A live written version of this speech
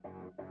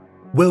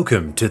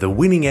Welcome to the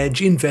Winning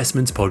Edge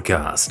Investments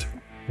Podcast.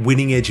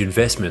 Winning Edge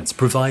Investments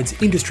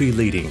provides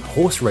industry-leading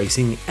horse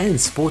racing and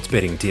sports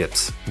betting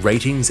tips,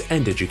 ratings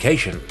and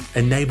education,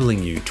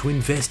 enabling you to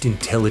invest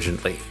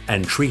intelligently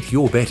and treat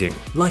your betting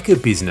like a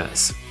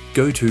business.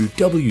 Go to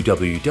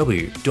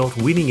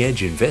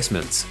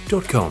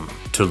www.winningedgeinvestments.com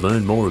to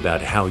learn more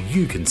about how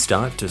you can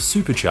start to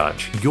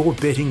supercharge your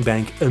betting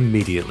bank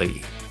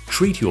immediately.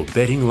 Treat your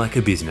betting like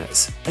a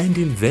business and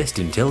invest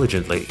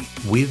intelligently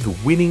with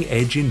Winning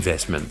Edge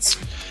Investments.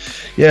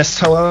 Yes,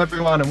 hello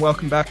everyone and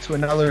welcome back to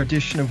another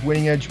edition of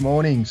Winning Edge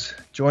Mornings.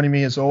 Joining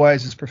me as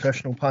always is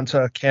professional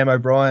punter Cam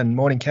O'Brien.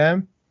 Morning,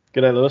 Cam.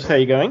 G'day, Lewis. How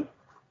you going?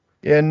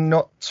 Yeah,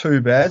 not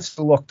too bad.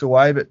 Still locked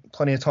away, but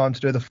plenty of time to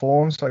do the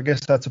form, so I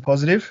guess that's a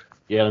positive.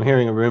 Yeah, I'm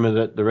hearing a rumour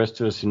that the rest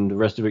of us in the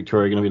rest of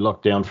Victoria are going to be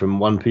locked down from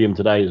 1 p.m.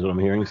 today is what I'm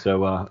hearing.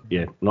 So,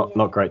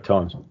 not great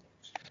times.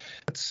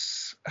 Let's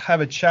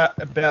have a chat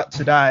about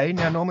today.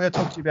 Now, normally I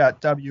talk to you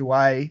about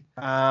WA,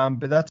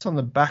 but that's on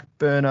the back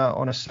burner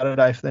on a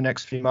Saturday for the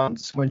next few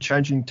months when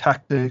changing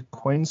tack to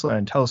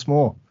Queensland. Tell us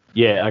more.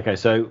 Yeah, okay.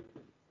 So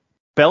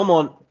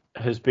Belmont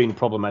has been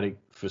problematic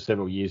for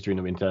several years during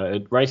the winter.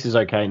 It races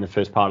okay in the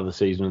first part of the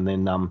season, and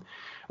then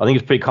I think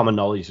it's pretty common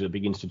knowledge that it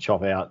begins to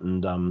chop out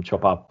and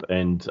chop up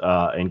and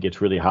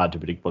gets really hard to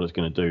predict what it's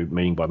going to do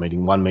meeting by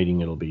meeting. One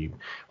meeting it'll be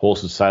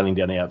horses sailing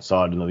down the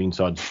outside and the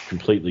inside's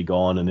completely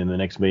gone, and then the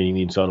next meeting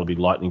the inside will be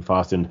lightning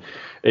fast, and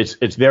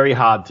it's very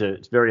hard to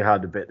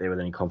bet there with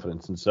any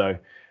confidence. And so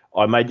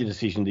I made the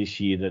decision this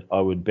year that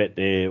I would bet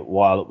there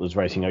while it was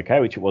racing okay,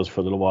 which it was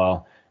for a little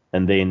while,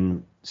 and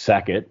then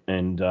sack it,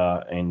 and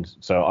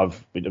so I'm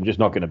just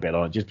not going to bet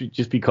on it.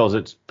 Just because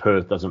it's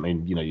Perth doesn't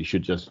mean you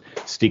should just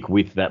stick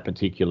with that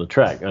particular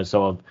track. And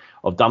so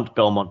I've dumped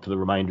Belmont for the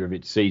remainder of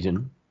its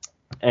season,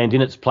 and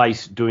in its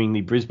place doing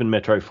the Brisbane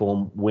Metro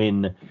form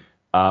when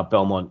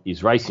Belmont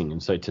is racing.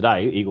 And so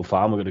today, Eagle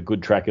Farm, we've got a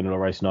good track and it'll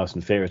race nice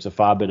and fair. It's a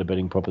far better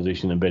betting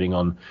proposition than betting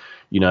on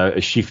a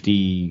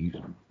shifty,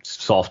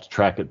 soft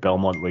track at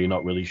Belmont where you're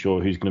not really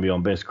sure who's going to be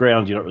on best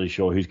ground. You're not really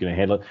sure who's going to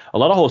handle it. A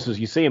lot of horses,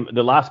 you see them.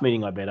 The last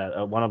meeting I bet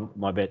at, one of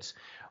my bets,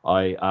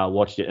 I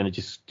watched it and it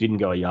just didn't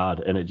go a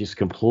yard and it just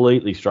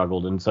completely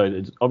struggled. And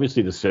so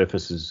obviously the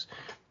surface is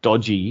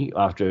dodgy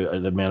after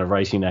the amount of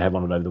racing they have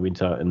on it over the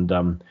winter.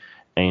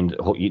 And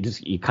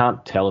you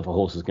can't tell if a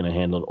horse is going to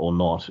handle it or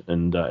not,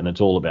 and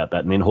it's all about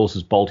that. And then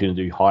horses bolt in and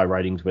do high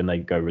ratings when they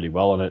go really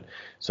well on it,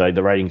 so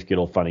the ratings get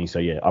all funny. So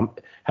yeah, I'm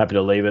happy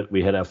to leave it.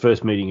 We had our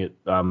first meeting at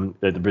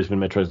the Brisbane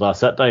Metros last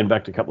Saturday and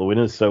backed a couple of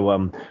winners, so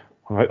I'm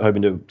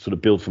hoping to sort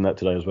of build from that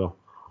today as well.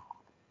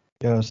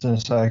 Yeah, I was going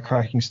to say a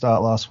cracking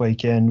start last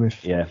weekend with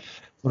sort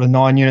of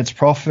 9 units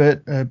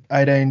profit,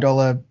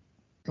 $18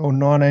 or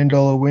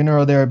 $19 winner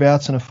or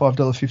thereabouts, and a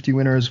 $5.50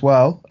 winner as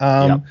well.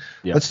 Yep.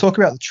 Let's talk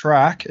about the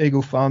track.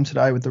 Eagle Farm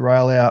today with the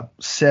rail out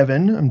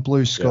 7 and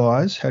Blue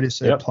Skies. How do you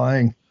see it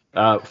playing?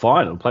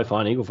 Fine. It'll play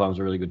fine. Eagle Farm's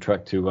a really good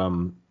track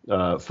to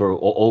for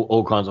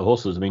all kinds of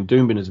horses. I mean,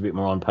 Doomben is a bit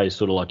more on pace,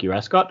 sort of like your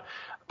Ascot,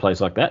 plays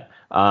like that.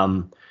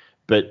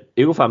 But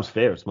Eagle Farm's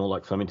fair. It's more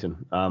like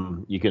Flemington.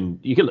 You can.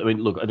 I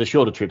mean, look, the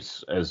shorter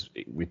trips, as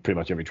with pretty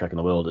much every track in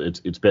the world,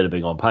 it's better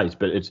being on pace.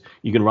 But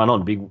you can run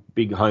on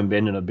big home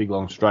bend and a big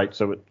long straight,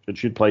 so it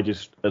should play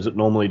just as it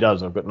normally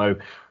does. I've got no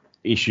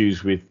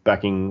issues with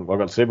backing. I've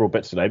got several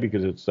bets today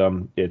because it's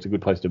a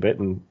good place to bet,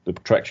 and the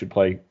track should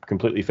play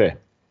completely fair.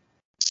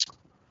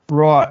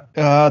 Right,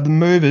 the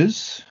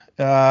movers.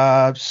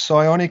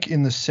 Psionic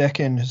in the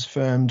second has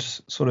firmed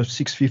sort of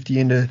 650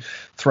 into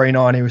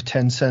 390 with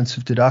 10 cents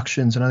of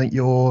deductions, and I think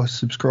your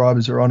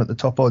subscribers are on at the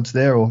top odds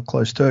there or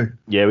close to.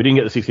 Yeah, we didn't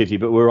get the 650,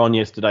 but we were on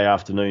yesterday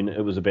afternoon. It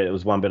was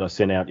one bet I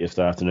sent out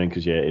yesterday afternoon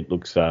because it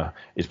looks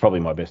it's probably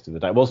my best of the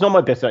day. Well, it's not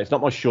my best today. It's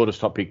not my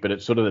shortest top pick, but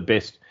it's sort of the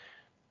best.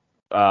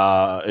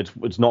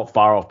 It's not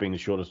far off being the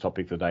shortest top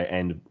pick for the day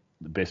and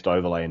the best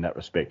overlay in that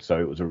respect. So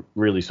it was a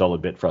really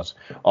solid bet for us.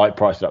 I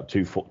priced it up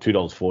to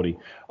 $2.40.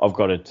 I've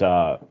got it,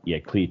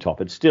 clear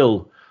top. It's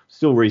still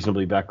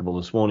reasonably backable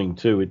this morning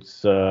too.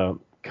 It's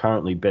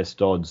currently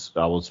best odds.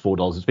 It's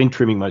 $4. It's been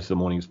trimming most of the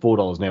morning. It's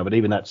 $4 now, but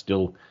even that's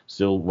still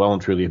well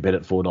and truly a bet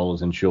at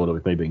 $4 and shorter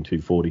with me being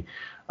 $2.40.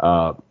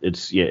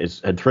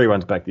 It's had 3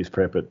 runs back this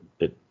prep. It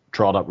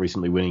trialled up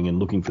recently winning and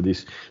looking for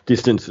this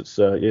distance.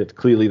 It's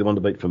clearly the one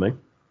to beat for me.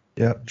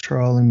 Yep,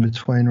 trial in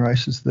between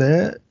races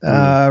there.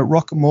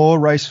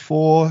 Rockamore, race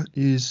 4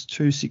 is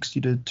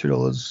 $2.60 to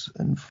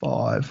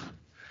 $2.05.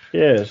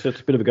 Yeah, so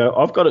it's a bit of a go.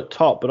 I've got it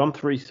top, but I'm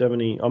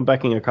 $3.70. I'm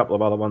backing a couple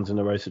of other ones in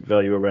the race at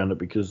value around it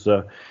because,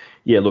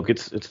 look,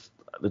 it's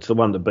the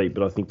one to beat,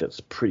 but I think that's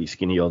pretty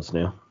skinny odds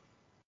now.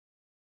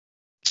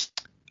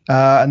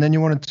 And then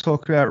you wanted to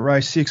talk about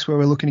race 6 where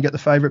we're looking to get the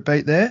favourite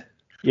beat there?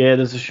 Yeah,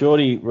 there's a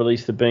shorty,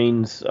 Release the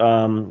Beans.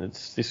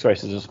 This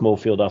race is a small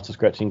field after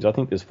scratchings. I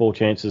think there's 4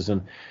 chances,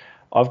 and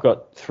I've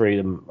got 3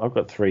 of them. I've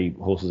got 3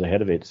 horses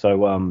ahead of it,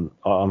 so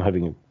I'm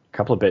having a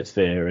couple of bets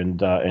there,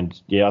 and I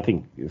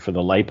think for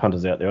the lay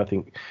punters out there, I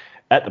think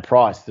at the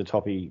price, the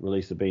toppy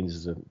Release the Beans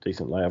is a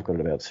decent lay. I've got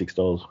it about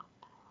 $6.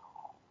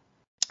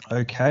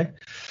 Okay.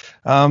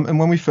 And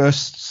when we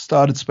first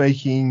started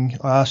speaking,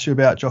 I asked you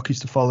about jockeys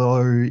to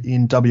follow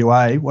in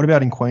WA. What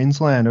about in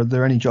Queensland? Are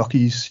there any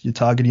jockeys you're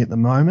targeting at the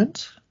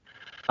moment?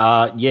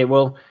 Yeah,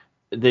 well,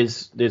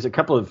 there's a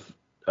couple of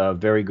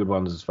very good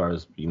ones as far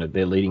as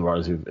their leading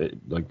riders who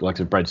like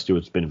Brad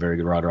Stewart's been a very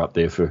good rider up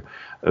there for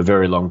a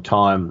very long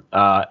time,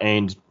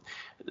 and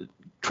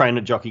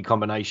trainer jockey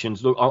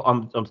combinations. Look,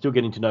 I'm still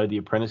getting to know the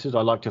apprentices.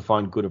 I like to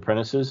find good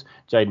apprentices.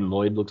 Jaden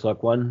Lloyd looks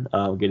like one,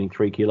 getting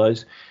 3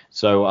 kilos.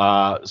 So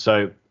I'll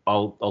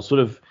sort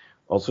of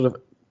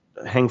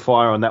hang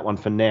fire on that one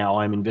for now.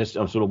 I'm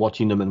sort of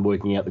watching them and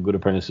working out the good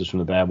apprentices from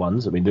the bad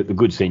ones. I mean, the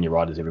good senior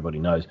riders everybody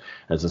knows,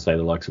 as I say,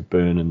 the likes of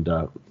Byrne and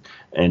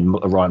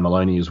Ryan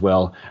Maloney as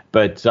well.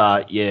 But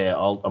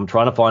I'm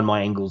trying to find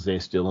my angles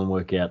there still and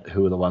work out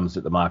who are the ones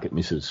that the market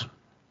misses.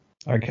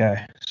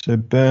 Okay, so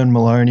Byrne,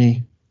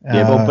 Maloney.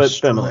 Byrne,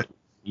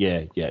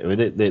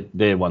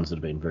 they're ones that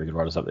have been very good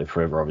riders up there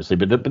forever, obviously.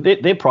 But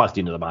they're priced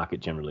into the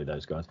market generally.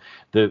 Those guys.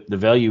 The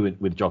value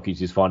with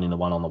jockeys is finding the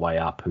one on the way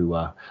up who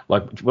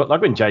like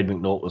when Jade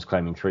McNaught was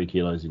claiming 3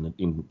 kilos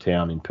in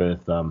town in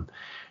Perth. The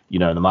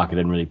market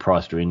hadn't really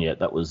priced her in yet.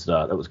 That was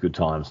good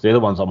times. They're the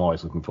ones I'm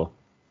always looking for.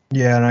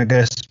 Yeah, and I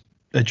guess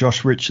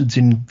Josh Richards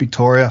in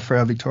Victoria for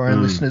our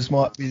Victorian listeners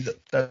might be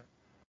that.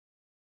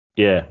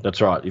 Yeah,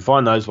 that's right. You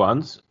find those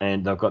ones,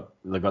 and they're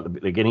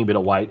getting a bit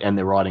of weight, and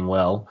they're riding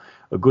well.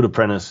 A good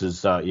apprentice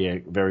is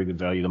very good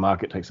value. The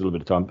market takes a little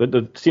bit of time, but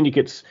the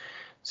syndicates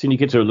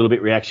are a little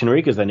bit reactionary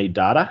because they need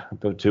data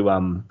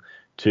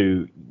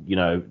to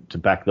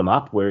back them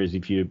up. Whereas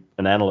if you're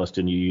an analyst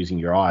and you're using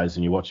your eyes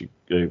and you watch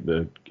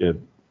the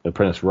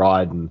apprentice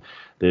ride and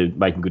they're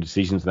making good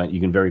decisions, that you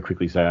can very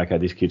quickly say, okay,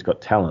 this kid's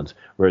got talent.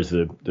 Whereas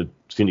the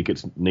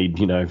syndicates need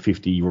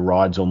 50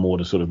 rides or more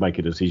to sort of make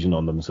a decision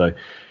on them. So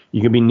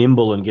you can be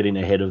nimble and get in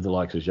ahead of the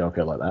likes of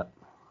Jelko like that.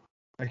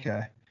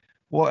 Okay.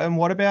 Well, and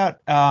what about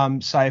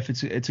say if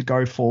it's a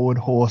go forward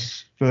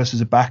horse versus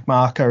a back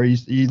marker? Are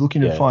you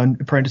looking to find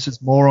apprentices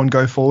more on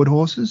go forward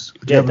horses?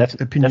 Do you have an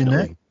opinion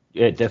definitely. there?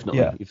 Yeah,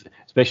 definitely. Yeah.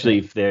 Especially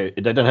if they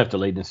don't have to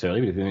lead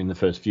necessarily, but if they're in the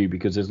first few,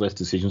 because there's less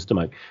decisions to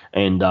make,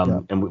 and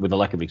with the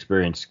lack of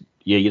experience,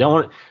 you don't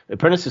want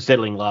apprentices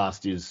settling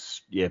last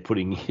is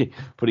putting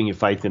your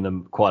faith in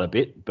them quite a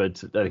bit,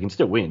 but they can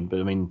still win. But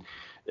I mean,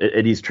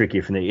 it is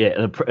tricky from there.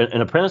 An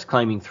apprentice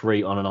claiming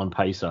 3 on and on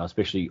pacer,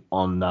 especially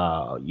on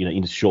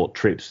in short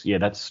trips. Yeah,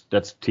 that's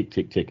tick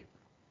tick tick.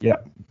 Yeah,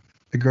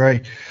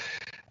 agree.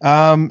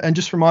 And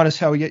just remind us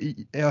how we get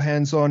our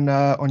hands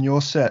on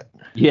your set.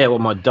 Yeah, well,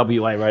 my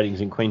WA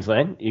ratings in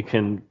Queensland you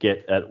can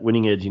get at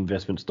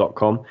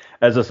winningedgeinvestments.com.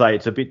 As I say,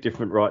 it's a bit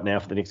different right now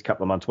for the next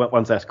couple of months.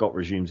 Once Ascot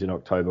resumes in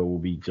October, we'll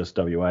be just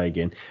WA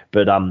again.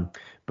 But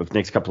for the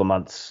next couple of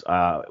months,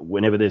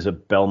 whenever there's a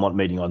Belmont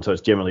meeting on, so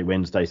it's generally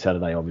Wednesday,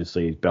 Saturday,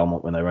 obviously, is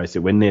Belmont when they race it.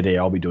 When they're there,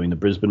 I'll be doing the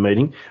Brisbane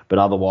meeting, but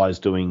otherwise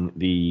doing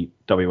the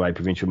WA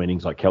provincial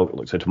meetings like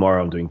Kalgoorlie. So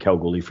tomorrow I'm doing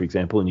Kalgoorlie, for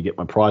example, and you get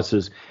my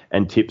prices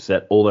and tips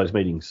at all those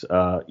meetings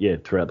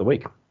throughout the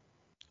week.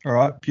 All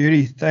right,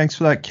 beauty. Thanks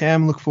for that,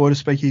 Cam. Look forward to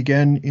speaking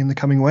again in the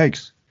coming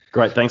weeks.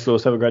 Great. Thanks,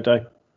 Lewis. Have a great day.